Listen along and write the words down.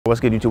What's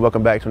good, YouTube?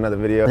 Welcome back to another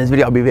video. In this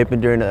video, I'll be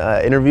vaping during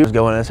the interview. Just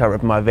going and start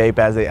ripping my vape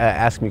as they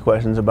ask me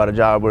questions about a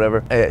job or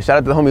whatever. Hey, shout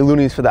out to the homie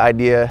Loonies for the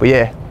idea. But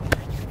yeah,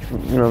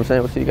 you know what I'm saying?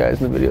 We'll see you guys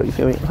in the video. You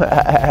feel me?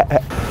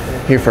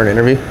 Here for an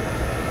interview.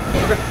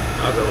 Okay.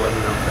 I'll go let me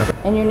know.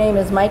 Okay. And your name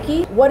is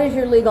Mikey? What is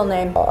your legal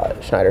name?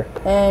 Schneider.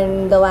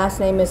 And the last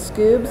name is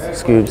Scoobs?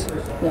 Scoobs.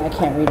 Yeah, I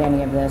can't read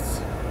any of this.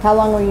 How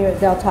long were you at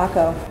Del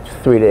Taco?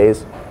 3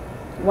 days.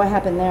 What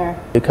happened there?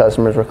 The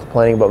customers were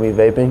complaining about me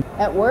vaping.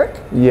 At work?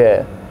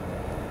 Yeah.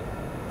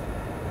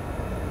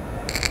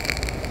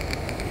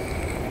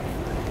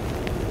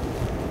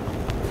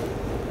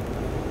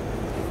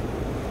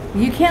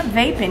 You can't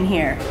vape in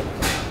here.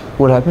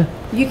 What happened?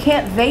 You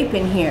can't vape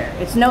in here.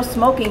 It's no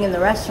smoking in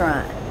the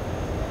restaurant.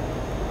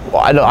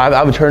 Well, I know I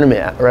have a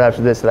tournament right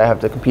after this that I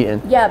have to compete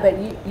in. Yeah, but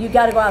you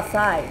got to go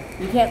outside.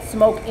 You can't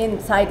smoke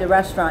inside the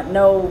restaurant.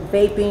 No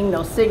vaping,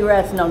 no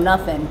cigarettes, no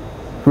nothing.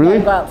 Really?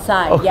 You gotta go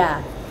outside. Oh.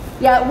 Yeah.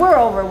 Yeah, we're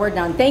over. We're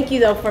done. Thank you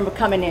though for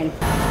coming in. Hey,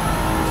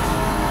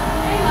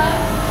 love.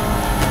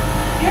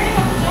 You already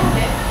got the job,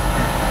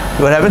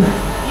 bitch. What happened?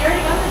 You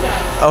already got the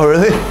job. Oh,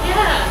 really? Yeah.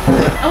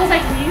 I was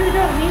like, you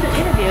don't need an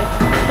interview.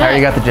 I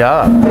already got the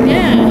job.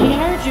 Yeah, he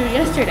hired you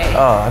yesterday.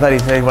 Oh, I thought he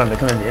said he wanted to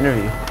come in the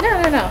interview.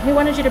 No. He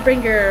wanted you to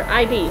bring your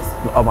IDs.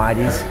 Oh, my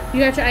IDs? You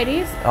got your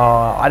IDs?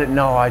 I didn't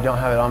know. I don't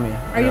have it on me.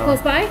 Are you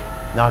close by?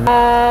 No.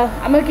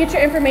 I'm gonna get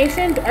your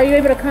information. Are you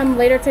able to come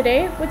later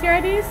today with your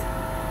IDs?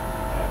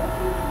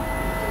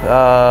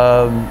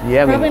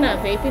 Yeah. Probably not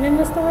vaping in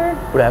the store.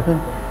 What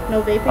happened?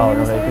 No vaping Oh, in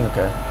no the store? vaping?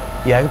 Okay.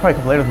 Yeah, I could probably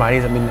come later with my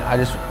IDs. I mean, I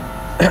just...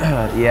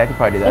 yeah, I could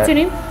probably do that. What's your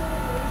name?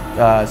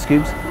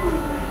 Scoobs.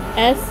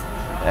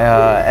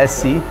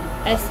 SC.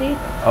 SC?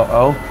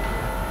 OO.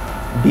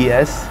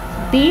 BS.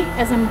 B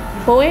as in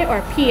boy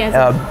or P as in?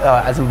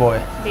 As in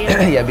boy. B as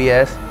in Yeah,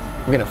 BS.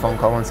 I'm getting a phone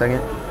call, 1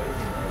 second.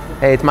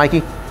 Hey, it's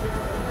Mikey.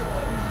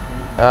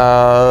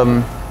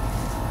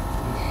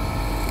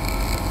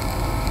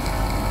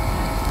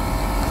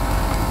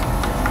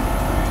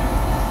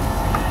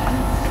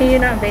 Can you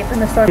not vape in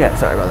the store? Yeah,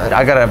 sorry about that.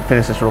 I gotta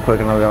finish this real quick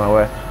and I'll be on my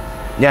way.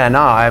 Yeah,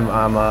 no,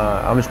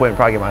 I'm just waiting to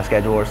probably get my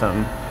schedule or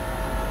something.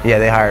 Yeah,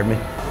 they hired me.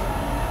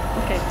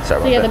 Okay. Sorry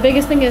about so yeah, that. the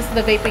biggest thing is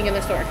the vaping in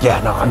the store. Yeah,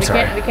 no, I'm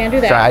sorry. We can't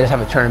do that. Sorry, I just have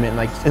a tournament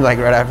like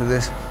right after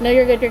this. No,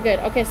 you're good. You're good.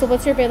 Okay, so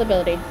what's your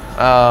availability?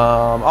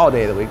 All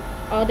day of the week.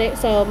 All day.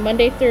 So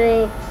Monday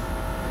through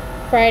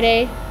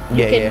Friday.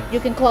 You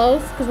can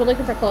close because we're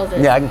looking for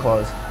closers. Yeah, I can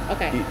close.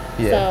 Okay.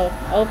 Yeah. So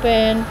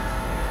open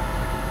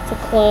to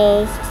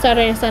close.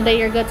 Saturday and Sunday,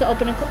 you're good to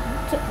open and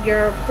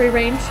your free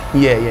range.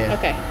 Yeah.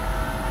 Okay.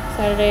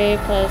 Saturday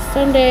plus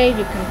Sunday,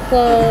 you can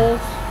close.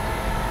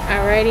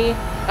 Alrighty.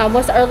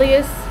 What's the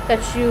earliest that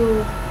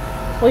you?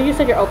 Well, you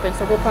said you're open,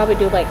 so we'll probably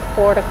do like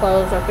 4 to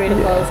close, or 3 to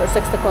close, or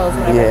 6 to close,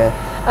 whatever.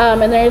 Yeah.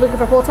 And then are you looking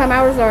for full-time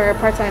hours or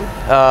part-time?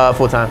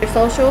 Full-time. Your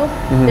social,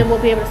 then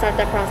we'll be able to start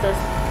that process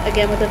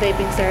again with the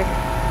vaping, sir.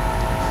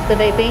 The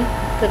vaping,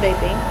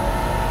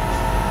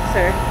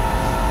 sir.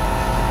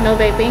 No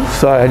vaping.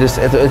 Sorry, it's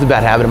a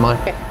bad habit of mine.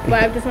 Okay.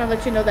 But I just want to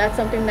let you know that's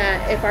something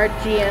that if our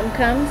GM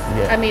comes,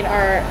 I mean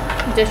our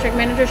district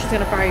manager, she's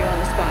gonna fire you on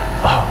the spot.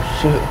 Oh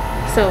shoot.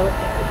 So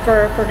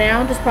for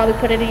now, just probably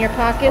put it in your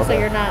pocket so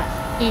you're not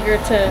eager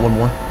to. One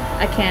more.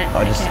 I can't.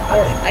 Oh,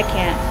 I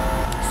can't.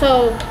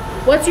 So,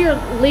 what's your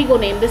legal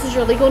name? This is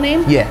your legal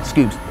name? Yeah,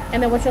 Scoobs.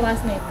 And then what's your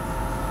last name?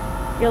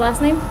 Your last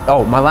name?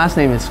 Oh, my last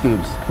name is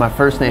Scoobs. My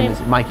first name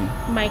is Mikey.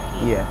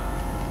 Mikey. Yeah.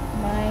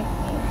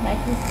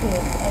 Mikey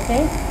Scoobs.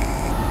 Okay.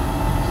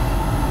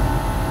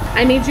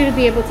 I need you to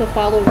be able to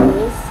follow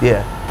rules.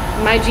 Yeah.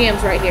 My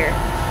GM's right here.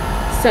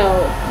 So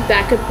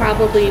that could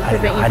probably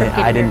prevent you from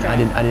getting your job.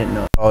 I didn't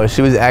know. Oh,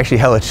 she was actually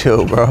hella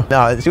chill, bro.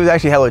 No, she was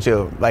actually hella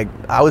chill. Like,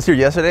 I was here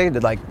yesterday to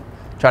like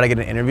try to get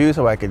an interview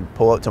so I could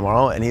pull up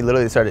tomorrow, and he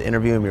literally started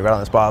interviewing me right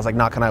on the spot. I was like,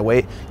 "No, can I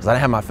wait?" Because I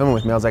didn't have my film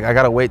with me. I was like, "I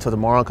gotta wait till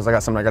tomorrow because I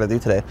got something I gotta do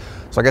today."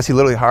 So I guess he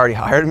literally already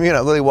hired me, and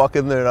I literally walk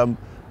in there, and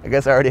I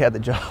guess I already had the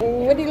job.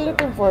 What are you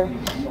looking for?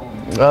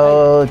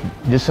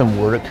 Just some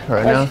work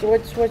right now.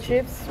 What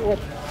shifts?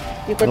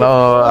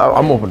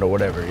 I'm open to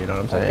whatever, you know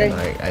what I'm saying?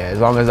 Okay. Like, as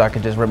long as I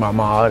could just rip my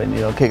mod and,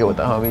 kick it with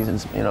the homies and,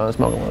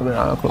 smoke a little bit.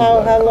 I'm cool.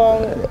 How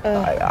long?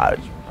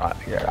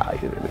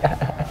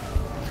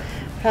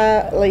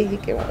 How late you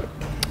can work?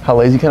 How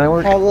lazy can I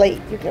work? How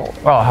late you can work?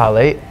 Oh, how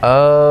late?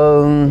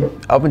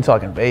 Up until I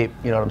can vape,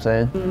 you know what I'm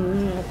saying?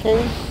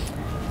 Okay.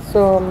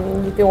 So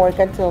you can work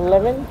until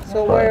 11.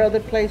 So where other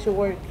place you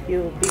work?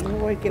 You've been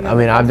working. I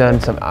mean, I've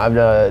done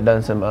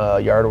some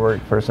yard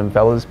work for some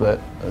fellas, but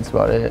that's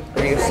about it.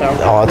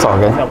 Oh, it's all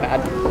good. So bad.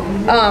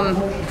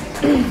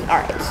 All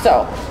right.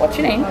 So, what's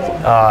your name?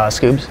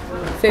 Scoobs.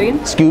 Say it again.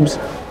 Scoobs.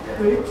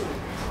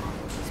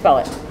 Spell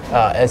it.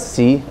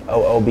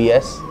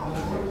 SCOOBS.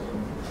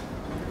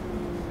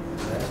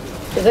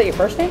 Is that your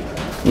first name?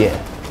 Yeah.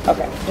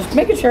 Okay. Just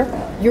making sure.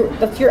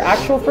 That's your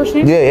actual first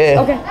name? Yeah.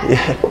 Okay.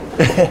 Yeah.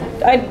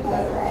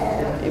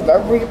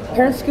 Were your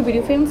parents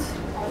Scooby-Doo fans?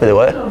 For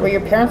what? Were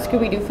your parents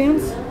Scooby-Doo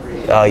fans?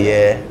 Oh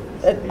yeah.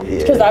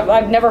 Because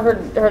I've never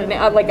heard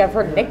I've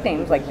heard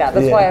nicknames like that.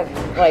 That's why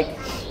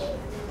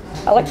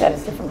I like that.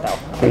 It's different though.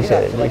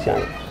 Appreciate it. I like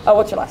Appreciate that. it. Oh,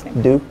 what's your last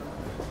name? Do.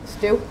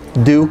 Stu?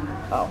 Do.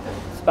 Oh,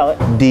 spell it.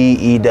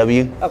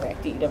 D-E-W. Okay,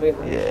 D-E-W.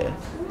 Yeah.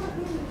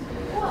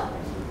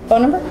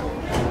 Phone number?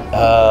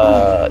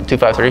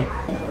 253.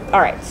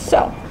 All right,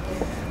 so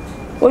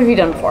what have you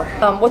done before?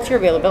 What's your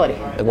availability?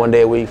 Like 1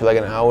 day a week for like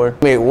an hour.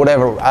 I mean,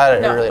 whatever. I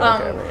really don't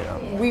care. You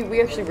know?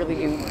 We actually really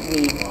do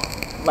need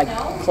like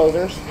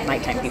closers,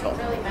 nighttime people.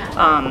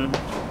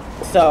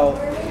 So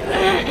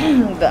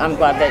I'm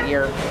glad that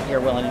you're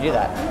willing to do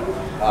that.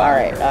 All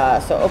right,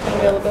 so open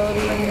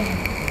availability.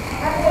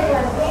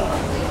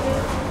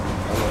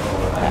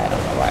 I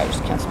don't know why I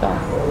just can't spell.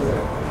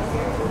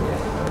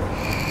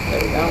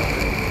 There we go.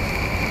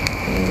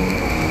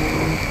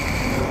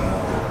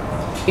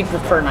 You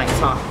prefer nights,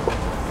 huh?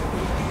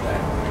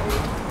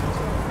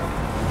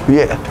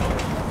 Yeah.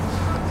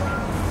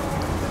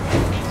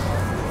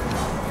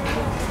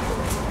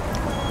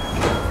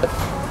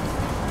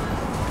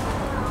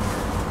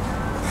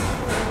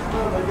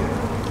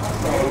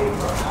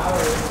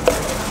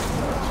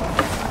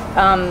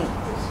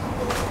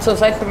 So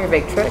aside from your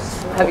vape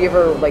tricks, have you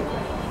ever like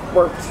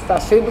worked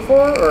fast food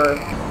before, or?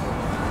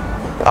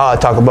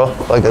 Taco Bell,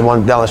 like the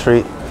one down the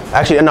street.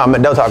 Actually, no, I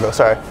meant Del Taco,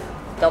 sorry.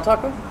 Del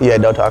Taco? Yeah,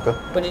 Del Taco.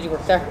 When did you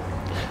work there?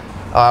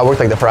 I worked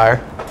like the fryer.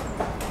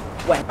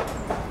 When?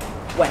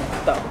 When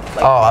though?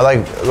 Like,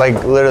 I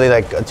like literally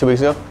like 2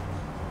 weeks ago.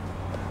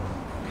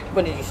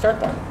 when did you start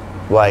there?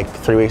 Like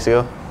 3 weeks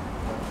ago.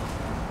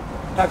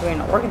 How come you're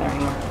not working there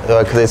anymore?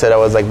 Because they said I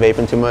was like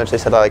vaping too much. They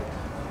said I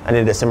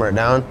needed to simmer it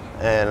down,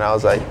 and I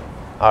was like,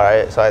 all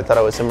right. So I thought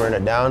I was simmering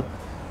it down,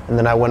 and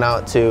then I went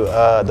out to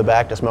the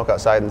back to smoke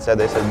outside, and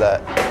they said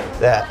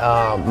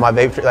that my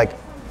vape like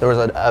there was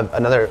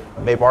another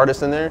vape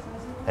artist in there,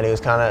 and he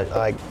was kind of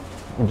like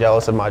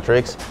jealous of my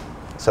tricks,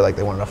 so like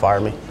they wanted to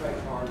fire me.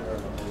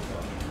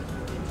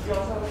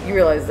 You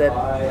realize that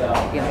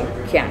you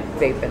can't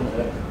vape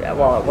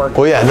while at work.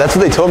 Well, yeah, that's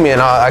what they told me,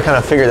 and I kind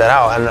of figured that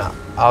out, and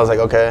I was like,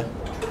 okay.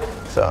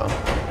 So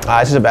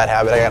it's just a bad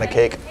habit. I got a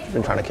cake.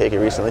 Been trying to cake it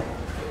recently.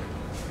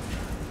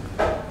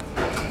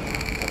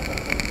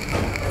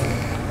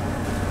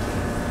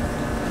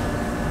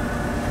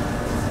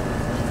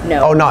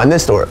 No. Oh, not in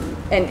this store.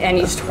 And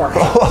you used to work.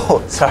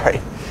 Oh, sorry.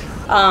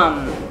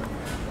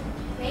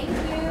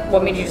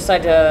 What made you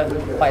decide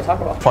to buy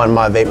Taco Bell? Fund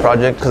my vape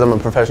project because I'm a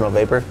professional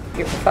vapor.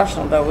 You're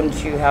professional though,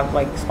 wouldn't you have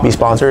like sponsors? Be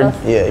sponsored? and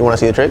stuff? Yeah. You want to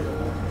see the trick?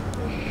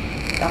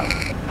 No.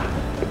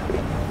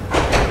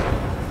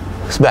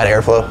 It's bad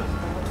airflow.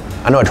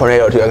 I know a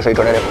tornado too. I can show you a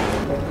tornado.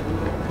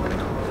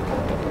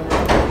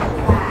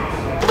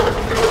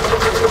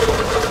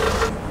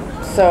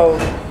 So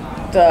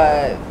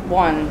the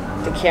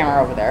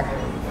camera over there,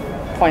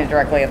 pointed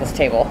directly at this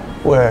table.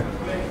 Where?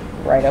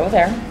 Right over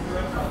there.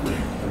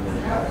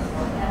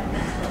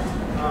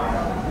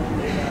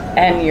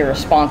 And your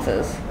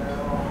responses.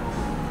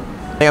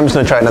 I think I'm just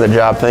gonna try another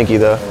job. Thank you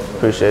though.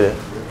 Appreciate it.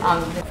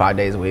 5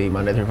 days a week,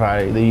 Monday through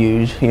Friday. The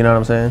huge. You know what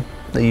I'm saying?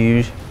 The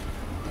huge.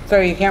 So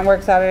you can't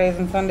work Saturdays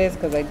and Sundays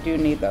because I do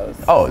need those.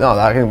 Oh no,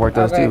 I can work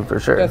those too for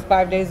sure. Just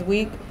 5 days a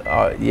week.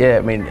 Yeah,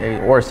 I mean,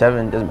 or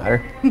 7 doesn't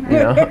matter. You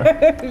know.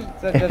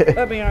 So just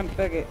put me on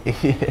ticket.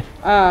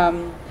 Yeah.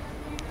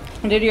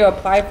 Did you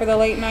apply for the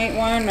late night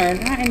one or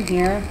not in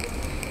here?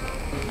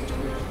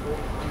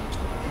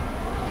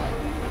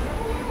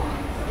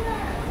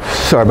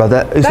 Sorry about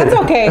that. That's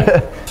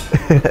okay.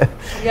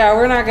 Yeah,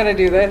 we're not gonna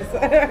do this.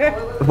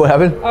 What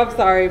happened? I'm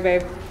sorry,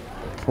 babe.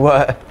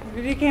 What?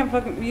 You can't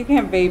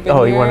vape in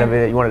Oh, here.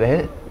 you wanted to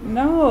hit?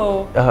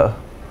 No.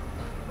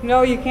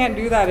 No, you can't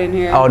do that in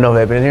here. Oh, no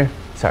vaping in here?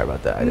 Sorry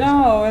about that.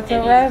 No, it's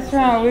a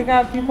restaurant. We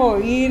got people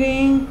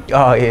eating.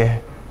 Oh yeah.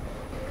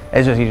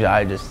 It's just usually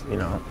it's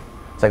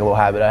like a little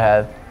habit I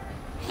have.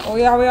 Oh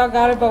yeah, we all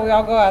got it, but we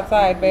all go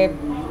outside, babe.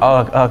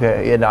 Oh,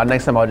 okay. Yeah, no,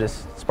 next time I'll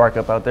just spark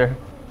up out there.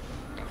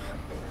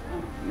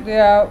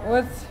 Yeah,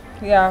 what's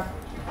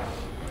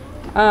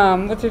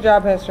your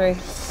job history?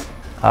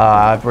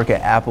 I work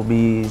at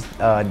Applebee's,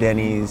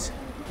 Denny's.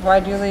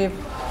 Why'd you leave?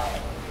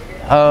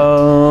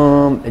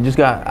 I just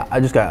got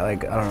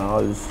like, I don't know,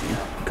 I was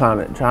kind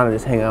of trying to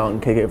just hang out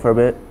and kick it for a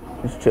bit,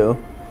 just chill.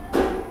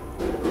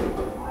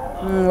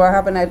 What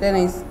happened at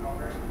Denny's?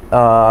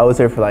 I was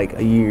there for like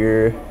a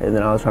year, and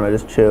then I was trying to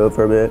just chill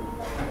for a bit.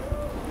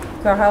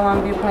 So how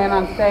long do you plan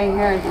on staying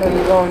here until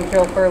you go and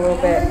chill for a little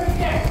bit?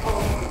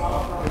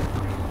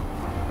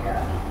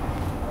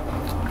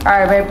 All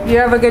right, babe. You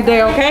have a good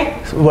day, okay?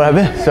 What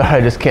happened? Sorry,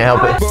 I just can't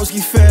help it.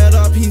 Broski fed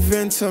up, he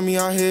vent to me,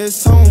 I hear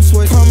his tone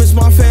switch. Promise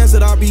my fans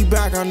that I'll be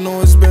back, I know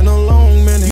it's been a long minute.